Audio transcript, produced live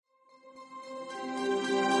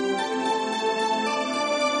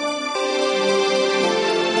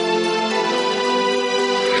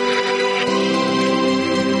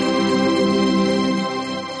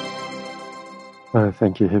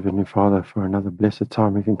Thank you, Heavenly Father, for another blessed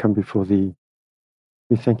time we can come before Thee.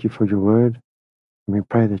 We thank You for Your word, and we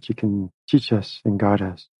pray that You can teach us and guide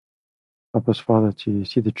us. Help us, Father, to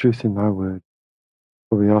see the truth in Thy word.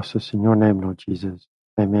 For we ask this in Your name, Lord Jesus.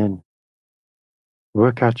 Amen.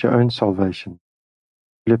 Work out your own salvation.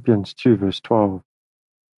 Philippians 2, verse 12.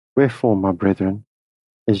 Wherefore, my brethren,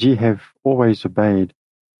 as ye have always obeyed,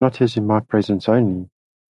 not as in my presence only,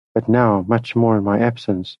 but now much more in my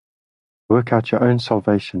absence, work out your own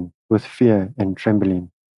salvation with fear and trembling.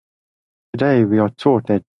 Today we are taught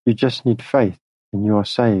that you just need faith and you are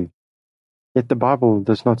saved. Yet the Bible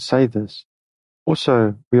does not say this.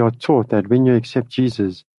 Also, we are taught that when you accept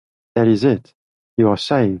Jesus, that is it. You are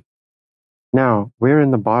saved. Now, where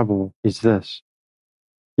in the Bible is this?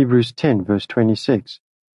 Hebrews 10, verse 26.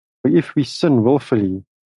 For if we sin willfully,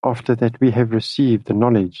 after that we have received the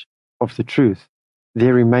knowledge of the truth,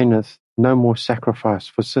 there remaineth no more sacrifice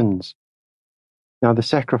for sins. Now the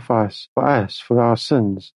sacrifice for us, for our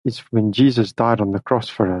sins, is when Jesus died on the cross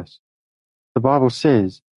for us. The Bible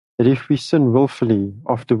says that if we sin willfully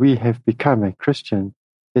after we have become a Christian,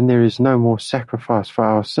 then there is no more sacrifice for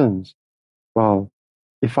our sins. Well,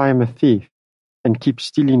 if I am a thief and keep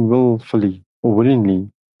stealing willfully or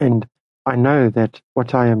willingly, and I know that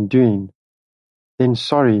what I am doing, then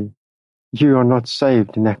sorry, you are not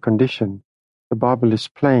saved in that condition. The Bible is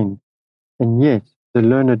plain, and yet the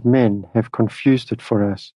learned men have confused it for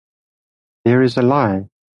us. There is a lie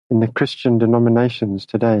in the Christian denominations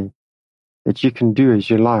today that you can do as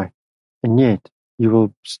you like, and yet you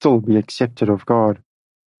will still be accepted of God.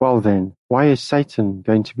 Well then, why is Satan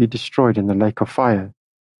going to be destroyed in the lake of fire?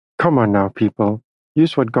 Come on now, people.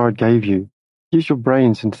 Use what God gave you. Use your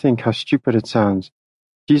brains and think how stupid it sounds.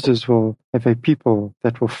 Jesus will have a people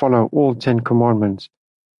that will follow all 10 commandments,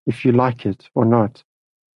 if you like it or not.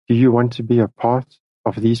 Do you want to be a part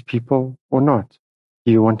of these people or not?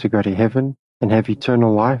 Do you want to go to heaven and have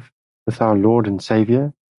eternal life with our Lord and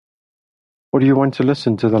Savior? Or do you want to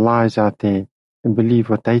listen to the lies out there and believe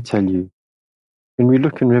what they tell you? When we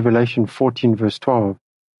look in Revelation 14, verse 12,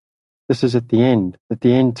 this is at the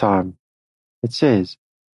end time. It says,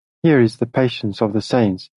 here is the patience of the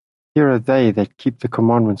saints. Here are they that keep the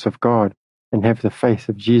commandments of God and have the faith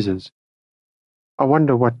of Jesus. I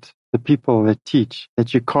wonder what the people that teach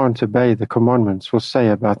that you can't obey the commandments will say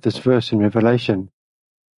about this verse in Revelation.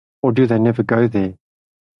 Or do they never go there?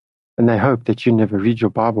 And they hope that you never read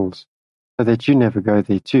your Bibles, so that you never go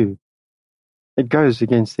there too. It goes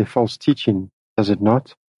against their false teaching, does it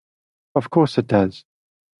not? Of course it does.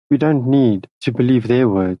 We don't need to believe their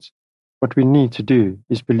words. What we need to do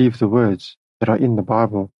is believe the words that are in the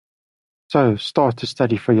Bible. So start to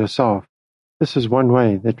study for yourself. This is one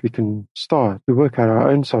way that we can start to work out our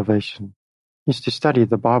own salvation, is to study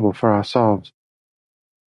the Bible for ourselves.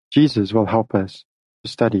 Jesus will help us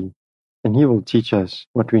to study, and He will teach us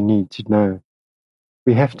what we need to know.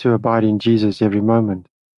 We have to abide in Jesus every moment.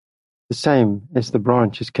 The same as the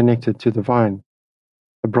branch is connected to the vine.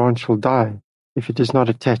 The branch will die if it is not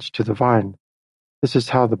attached to the vine. This is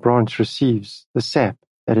how the branch receives the sap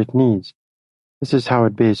that it needs. This is how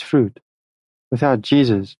it bears fruit. Without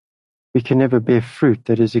Jesus, we can never bear fruit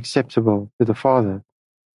that is acceptable to the Father.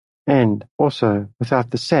 And also,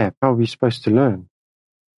 without the sap, how are we supposed to learn?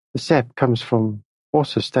 The sap comes from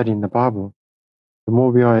also studying the Bible. The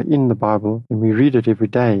more we are in the Bible and we read it every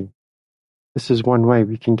day, this is one way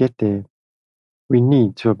we can get there. We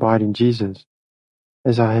need to abide in Jesus.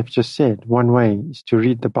 As I have just said, one way is to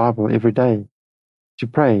read the Bible every day. To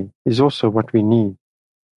pray is also what we need.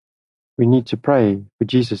 We need to pray for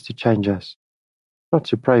Jesus to change us, not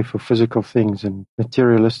to pray for physical things and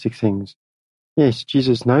materialistic things. Yes,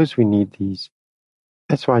 Jesus knows we need these.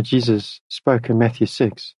 That's why Jesus spoke in Matthew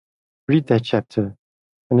 6. Read that chapter,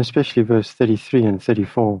 and especially verse 33 and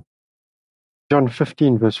 34. John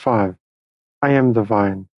 15, verse 5. I am the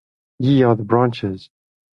vine, ye are the branches.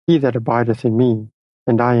 He that abideth in me,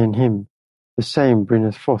 and I in him, the same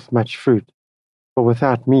bringeth forth much fruit. For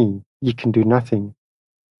without me ye can do nothing.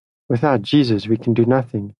 Without Jesus we can do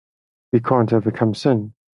nothing. We can't overcome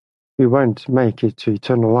sin. We won't make it to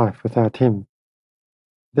eternal life without Him.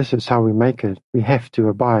 This is how we make it. We have to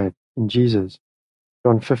abide in Jesus.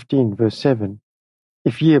 John 15, verse 7.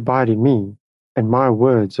 If ye abide in me, and my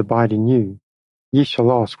words abide in you, ye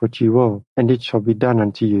shall ask what ye will, and it shall be done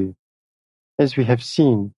unto you. As we have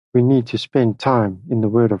seen, we need to spend time in the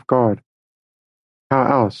Word of God. How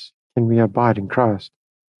else can we abide in Christ?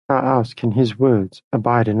 How else can His words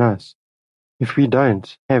abide in us? If we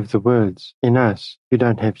don't have the words in us, we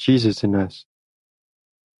don't have Jesus in us.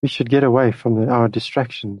 We should get away from our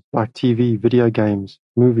distractions like TV, video games,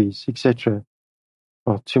 movies, etc.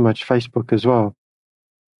 Well, too much Facebook as well.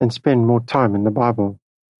 and spend more time in the Bible.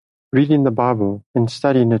 Reading the Bible and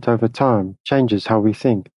studying it over time changes how we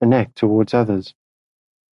think and act towards others.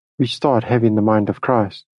 We start having the mind of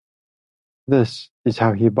Christ. This is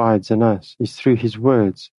how he abides in us, is through his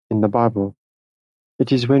words in the Bible.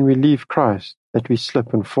 It is when we leave Christ that we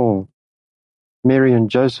slip and fall. Mary and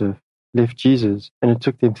Joseph left Jesus, and it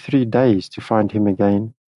took them 3 days to find him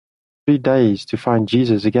again. 3 days to find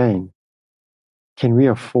Jesus again. Can we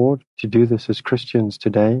afford to do this as Christians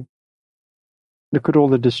today? Look at all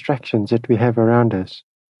the distractions that we have around us.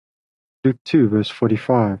 Luke 2 verse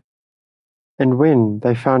 45. And when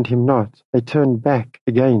they found him not, they turned back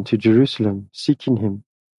again to Jerusalem, seeking him.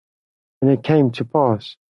 And it came to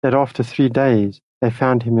pass that after 3 days they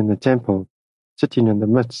found him in the temple, sitting in the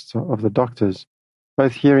midst of the doctors,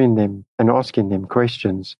 both hearing them and asking them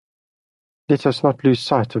questions. Let us not lose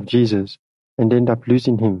sight of Jesus and end up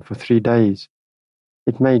losing him for 3 days.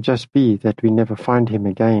 It may just be that we never find him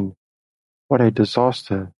again. What a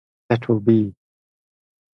disaster that will be.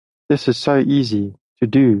 This is so easy to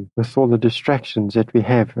do with all the distractions that we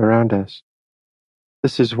have around us.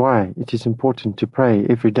 This is why it is important to pray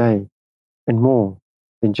every day and more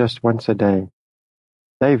than just once a day.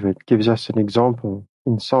 David gives us an example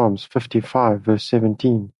in Psalms 55 verse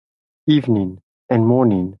 17. Evening and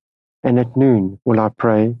morning and at noon will I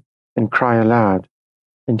pray and cry aloud,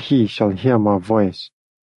 and he shall hear my voice.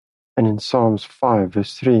 And in Psalms 5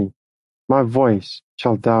 verse 3, my voice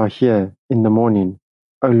shalt thou hear in the morning.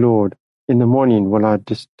 O Lord, in the morning will I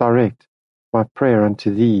direct my prayer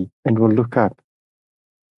unto thee, and will look up.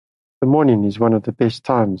 The morning is one of the best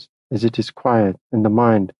times, as it is quiet and the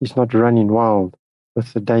mind is not running wild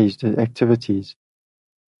with the day's activities.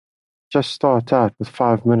 Just start out with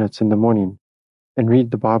 5 minutes in the morning and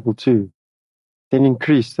read the Bible too. Then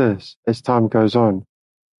increase this as time goes on.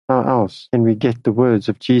 How else can we get the words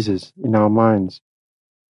of Jesus in our minds?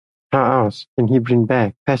 How else can he bring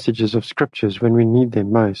back passages of scriptures when we need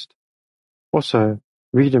them most? Also,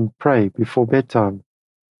 read and pray before bedtime.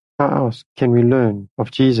 How else can we learn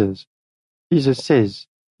of Jesus? Jesus says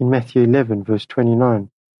in Matthew 11 verse 29,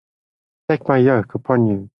 take my yoke upon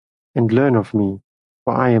you, and learn of me,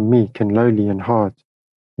 for I am meek and lowly in heart,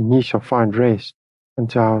 and ye shall find rest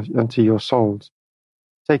unto your souls.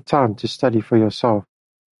 Take time to study for yourself.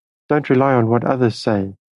 Don't rely on what others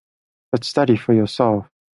say, but study for yourself.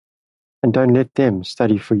 And don't let them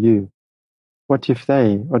study for you. What if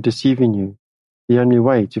they are deceiving you? The only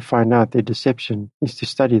way to find out their deception is to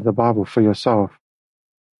study the Bible for yourself.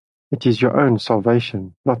 It is your own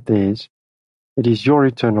salvation, not theirs. It is your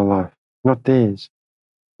eternal life, not theirs.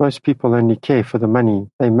 Most people only care for the money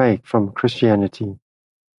they make from Christianity.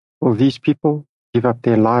 Will these people give up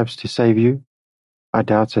their lives to save you? I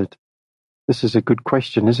doubt it. This is a good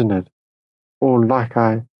question, isn't it? Or like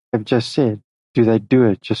I have just said, do they do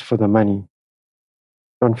it just for the money?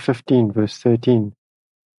 John 15 verse 13.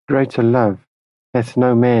 Greater love hath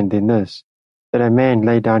no man than this, that a man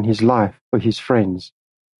lay down his life for his friends.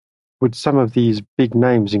 Would some of these big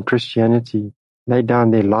names in Christianity lay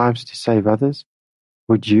down their lives to save others?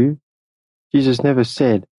 Would you? Jesus never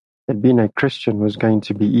said that being a Christian was going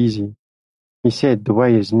to be easy. He said the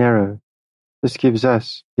way is narrow. This gives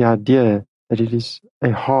us the idea that it is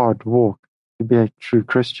a hard walk to be a true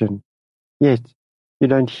Christian. Yet, you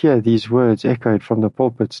don't hear these words echoed from the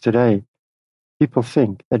pulpits today. People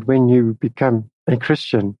think that when you become a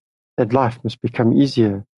Christian, that life must become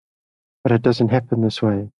easier. But it doesn't happen this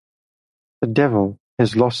way. The devil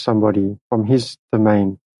has lost somebody from his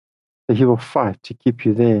domain, so he will fight to keep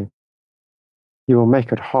you there. He will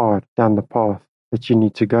make it hard down the path that you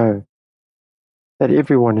need to go. That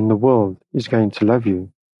everyone in the world is going to love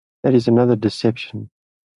you. That is another deception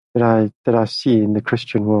that I see in the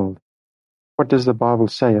Christian world. What does the Bible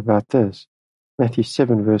say about this? Matthew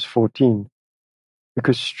 7 verse 14.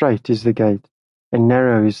 Because strait is the gate, and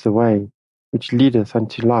narrow is the way, which leadeth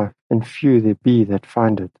unto life, and few there be that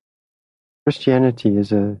find it. Christianity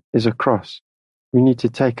is a cross. We need to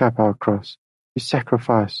take up our cross, to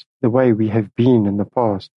sacrifice the way we have been in the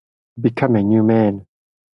past, to become a new man.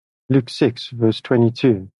 Luke 6 verse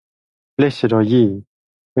 22. Blessed are ye,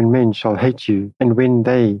 when men shall hate you, and when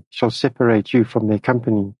they shall separate you from their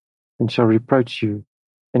company, and shall reproach you,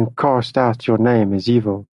 and cast out your name as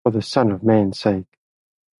evil for the Son of Man's sake.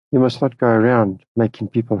 You must not go around making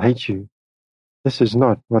people hate you. This is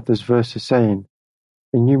not what this verse is saying.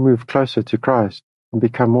 When you move closer to Christ and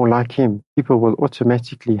become more like Him, people will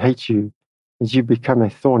automatically hate you as you become a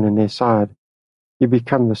thorn in their side. You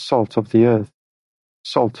become the salt of the earth.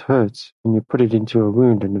 Salt hurts when you put it into a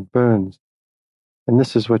wound and it burns. And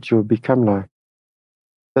this is what you will become like.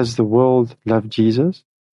 Does the world love Jesus?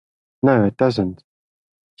 No, it doesn't.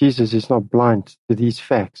 Jesus is not blind to these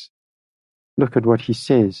facts. Look at what he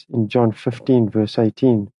says in John 15, verse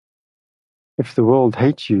 18. If the world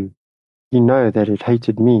hates you, you know that it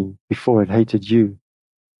hated me before it hated you.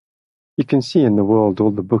 You can see in the world all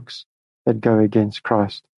the books that go against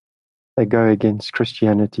Christ, that go against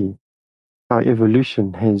Christianity, how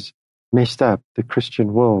evolution has messed up the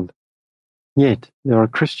Christian world. Yet there are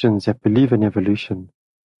Christians that believe in evolution.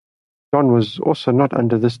 John was also not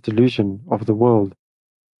under this delusion of the world,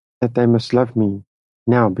 that they must love me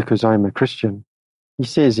now because I am a Christian. He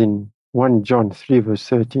says in 1 John 3 verse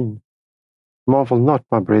 13, Marvel not,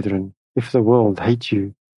 my brethren, if the world hates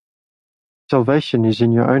you. Salvation is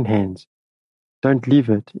in your own hands. Don't leave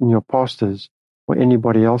it in your pastor's or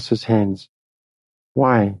anybody else's hands.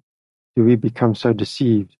 Why do we become so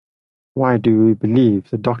deceived? Why do we believe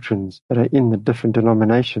the doctrines that are in the different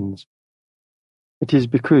denominations? It is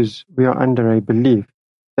because we are under a belief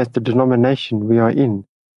that the denomination we are in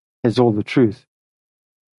has all the truth,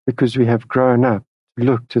 because we have grown up to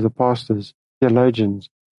look to the pastors, theologians,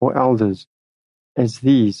 or elders as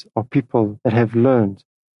these are people that have learned,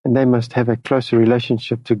 and they must have a closer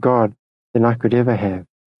relationship to God than I could ever have.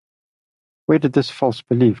 Where did this false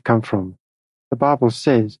belief come from? The Bible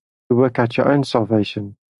says to work out your own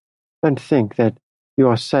salvation. Don't think that you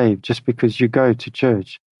are saved just because you go to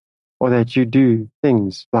church, or that you do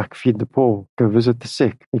things like feed the poor, go visit the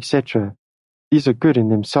sick, etc. These are good in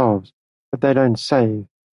themselves, but they don't save.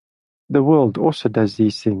 The world also does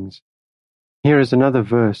these things. Here is another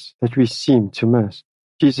verse that we seem to miss.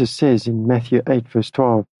 Jesus says in Matthew 8 verse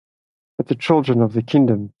 12, But the children of the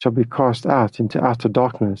kingdom shall be cast out into outer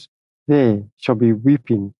darkness. There shall be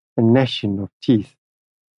weeping and gnashing of teeth.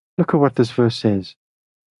 Look at what this verse says.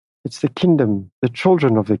 It's the kingdom, the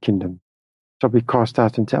children of the kingdom shall be cast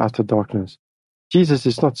out into outer darkness. Jesus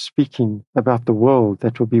is not speaking about the world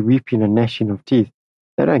that will be weeping and gnashing of teeth.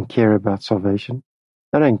 They don't care about salvation.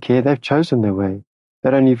 They don't care. They've chosen their way.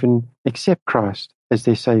 They don't even accept Christ as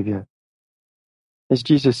their Savior. As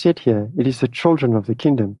Jesus said here, it is the children of the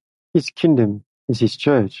kingdom. His kingdom is His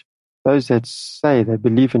church, those that say they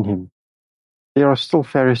believe in Him. There are still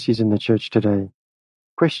Pharisees in the church today.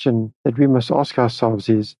 The question that we must ask ourselves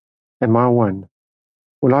is, am I one?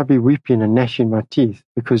 Will I be weeping and gnashing my teeth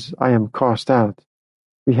because I am cast out?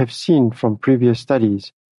 We have seen from previous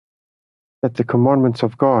studies that the commandments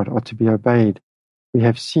of God are to be obeyed. We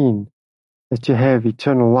have seen that to have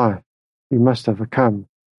eternal life, we must overcome.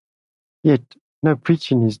 Yet, no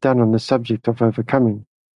preaching is done on the subject of overcoming.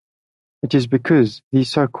 It is because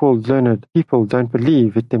these so-called learned people don't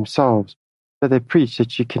believe it themselves, so they preach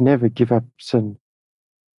that you can never give up sin.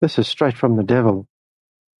 This is straight from the devil.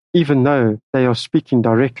 Even though they are speaking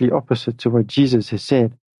directly opposite to what Jesus has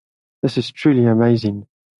said, this is truly amazing.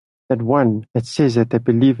 That one that says that they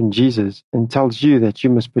believe in Jesus and tells you that you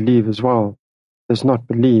must believe as well, does not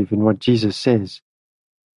believe in what Jesus says.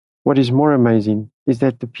 What is more amazing is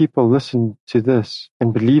that the people listen to this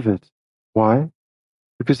and believe it. Why?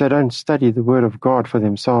 Because they don't study the Word of God for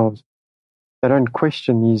themselves. They don't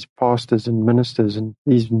question these pastors and ministers and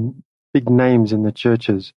these big names in the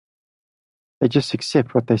churches. They just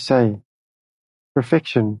accept what they say.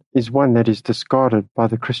 Perfection is one that is discarded by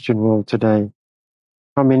the Christian world today.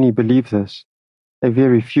 How many believe this? A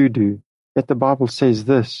very few do. Yet the Bible says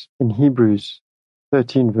this in Hebrews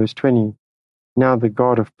 13 verse 20. Now the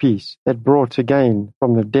God of peace, that brought again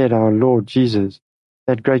from the dead our Lord Jesus,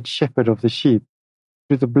 that great shepherd of the sheep,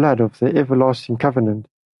 through the blood of the everlasting covenant,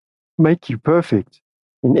 make you perfect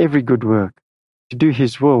in every good work, to do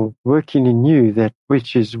His will, working in you that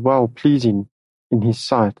which is well-pleasing in His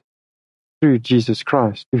sight, through Jesus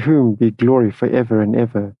Christ, to whom be glory forever and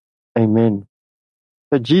ever. Amen.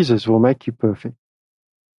 So Jesus will make you perfect.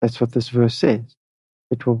 That's what this verse says.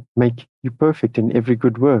 It will make you perfect in every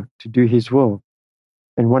good work to do His will.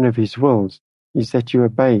 And one of His wills is that you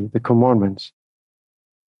obey the commandments.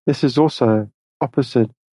 This is also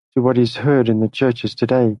opposite to what is heard in the churches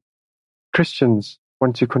today. Christians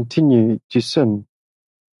want to continue to sin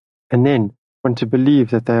and then want to believe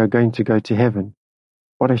that they are going to go to heaven.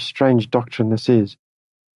 What a strange doctrine this is,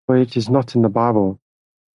 for it is not in the Bible.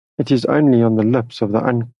 It is only on the lips of the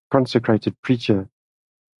unconsecrated preacher.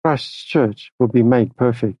 Christ's church will be made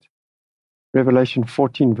perfect. Revelation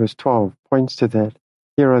 14 verse 12 points to that.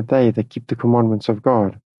 Here are they that keep the commandments of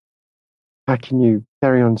God. How can you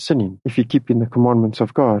carry on sinning if you keep in the commandments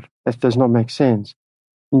of God? That does not make sense.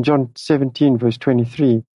 In John 17 verse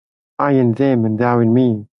 23, I in them and thou in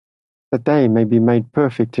me, that they may be made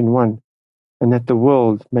perfect in one, and that the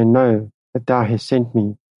world may know that thou hast sent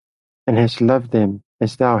me, and hast loved them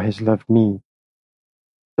as thou hast loved me.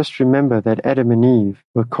 Just remember that Adam and Eve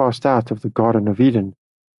were cast out of the Garden of Eden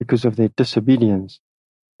because of their disobedience.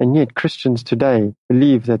 And yet Christians today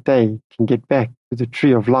believe that they can get back to the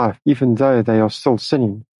tree of life even though they are still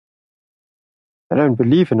sinning. They don't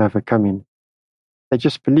believe in overcoming. They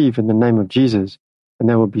just believe in the name of Jesus and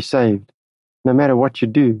they will be saved. No matter what you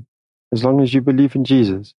do, as long as you believe in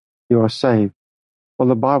Jesus, you are saved. Well,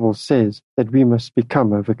 the Bible says that we must become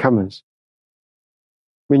overcomers.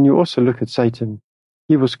 When you also look at Satan,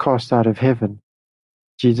 he was cast out of heaven.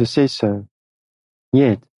 Jesus says so.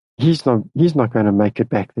 Yet, he's not going to make it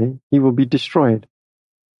back there. He will be destroyed.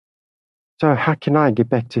 So how can I get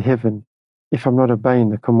back to heaven if I'm not obeying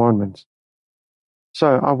the commandments? So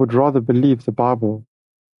I would rather believe the Bible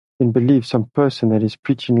than believe some person that is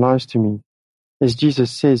preaching lies to me. As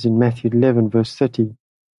Jesus says in Matthew 11 verse 30,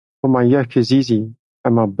 "For my yoke is easy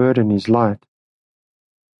and my burden is light."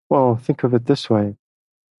 Well, think of it this way.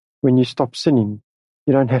 When you stop sinning,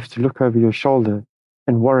 you don't have to look over your shoulder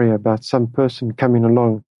and worry about some person coming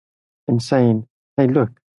along and saying, "Hey,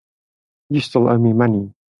 look, you still owe me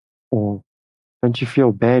money," or "Don't you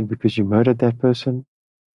feel bad because you murdered that person?"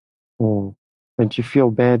 Or "Don't you feel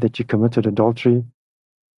bad that you committed adultery?"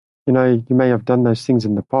 You know, you may have done those things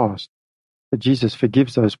in the past, but Jesus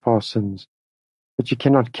forgives those past sins. But you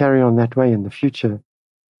cannot carry on that way in the future.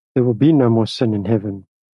 There will be no more sin in heaven.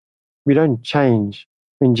 We don't change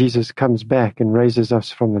when Jesus comes back and raises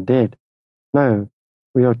us from the dead. No,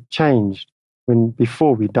 we are changed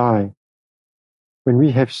before we die. When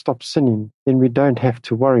we have stopped sinning, then we don't have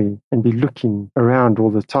to worry and be looking around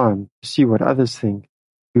all the time to see what others think.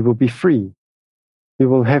 We will be free. We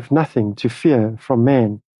will have nothing to fear from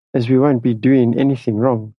man, as we won't be doing anything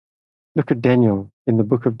wrong. Look at Daniel in the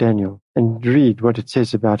book of Daniel and read what it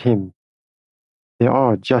says about him. There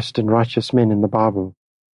are just and righteous men in the Bible.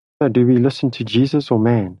 So do we listen to Jesus or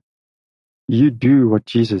man? Do you do what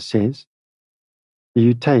Jesus says? Do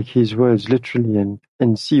you take his words literally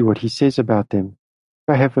and see what he says about them?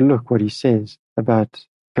 Go have a look what he says about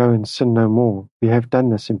go and sin no more. We have done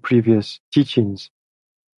this in previous teachings.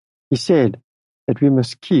 He said that we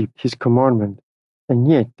must keep his commandment, and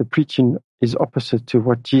yet the preaching is opposite to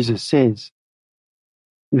what Jesus says.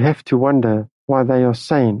 You have to wonder why they are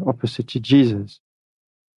saying opposite to Jesus.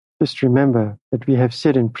 Just remember that we have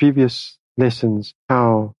said in previous lessons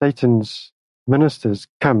how Satan's ministers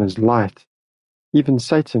come as light. Even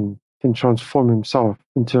Satan can transform himself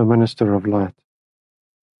into a minister of light.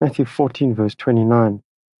 Matthew 14 verse 29,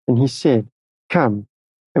 "And he said, 'Come.'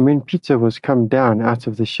 And when Peter was come down out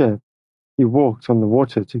of the ship, he walked on the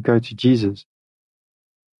water to go to Jesus.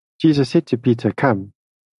 Jesus said to Peter, 'Come,'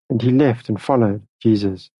 and he left and followed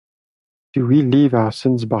Jesus. Do we leave our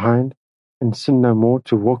sins behind and sin no more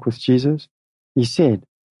to walk with Jesus? He said,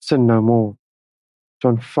 'Sin no more.'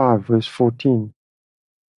 John 5 verse 14.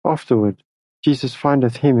 Afterward, Jesus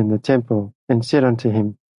findeth him in the temple, and said unto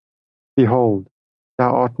him, Behold,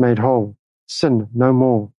 thou art made whole, sin no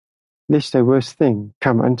more, lest a worse thing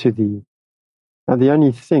come unto thee. Now the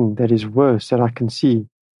only thing that is worse that I can see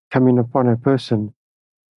coming upon a person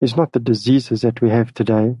is not the diseases that we have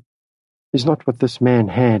today, is not what this man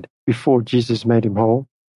had before Jesus made him whole.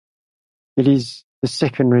 It is the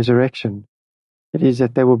second resurrection. It is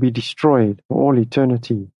that they will be destroyed for all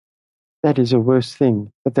eternity. That is a worse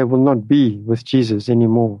thing, that they will not be with Jesus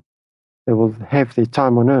anymore. They will have their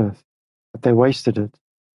time on earth, but they wasted it.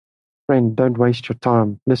 Friend, don't waste your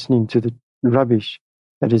time listening to the rubbish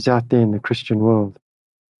that is out there in the Christian world.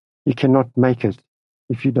 You cannot make it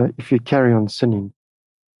if you carry on sinning.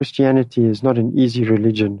 Christianity is not an easy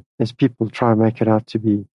religion as people try and make it out to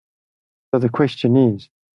be. So the question is,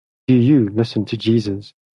 do you listen to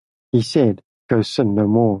Jesus? He said, go sin no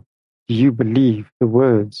more. Do you believe the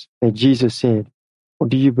words that Jesus said, or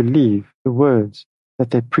do you believe the words that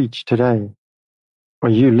they preach today? Are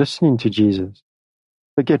you listening to Jesus?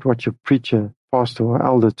 Forget what your preacher, pastor, or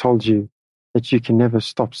elder told you, that you can never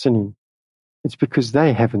stop sinning. It's because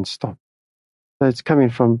they haven't stopped. So it's coming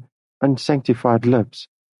from unsanctified lips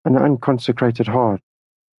and an unconsecrated heart.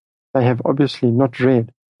 They have obviously not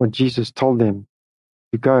read what Jesus told them,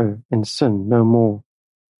 to go and sin no more.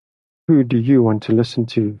 Who do you want to listen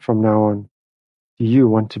to from now on? Do you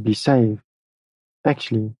want to be saved?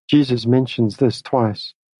 Actually, Jesus mentions this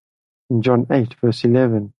twice. In John 8 verse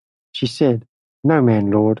 11, she said, No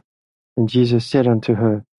man, Lord. And Jesus said unto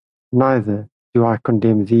her, Neither do I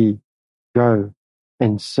condemn thee. Go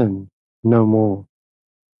and sin no more.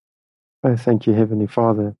 Oh, thank you, Heavenly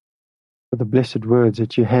Father, for the blessed words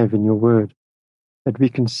that you have in your word, that we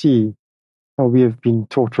can see how we have been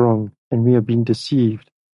taught wrong and we have been deceived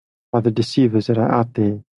by the deceivers that are out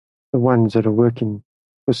there, the ones that are working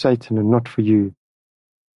for Satan and not for you.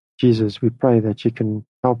 Jesus, we pray that you can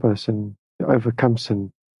help us and to overcome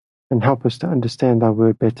sin, and help us to understand thy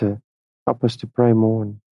word better. Help us to pray more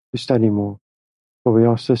and to study more. For we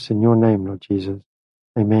ask this in your name, Lord Jesus.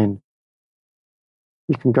 Amen.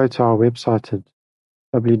 You can go to our website at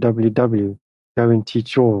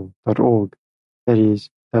www.goandteachall.org. That is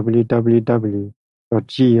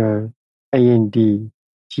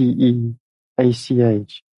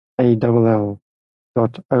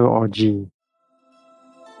www.goandteachall.org.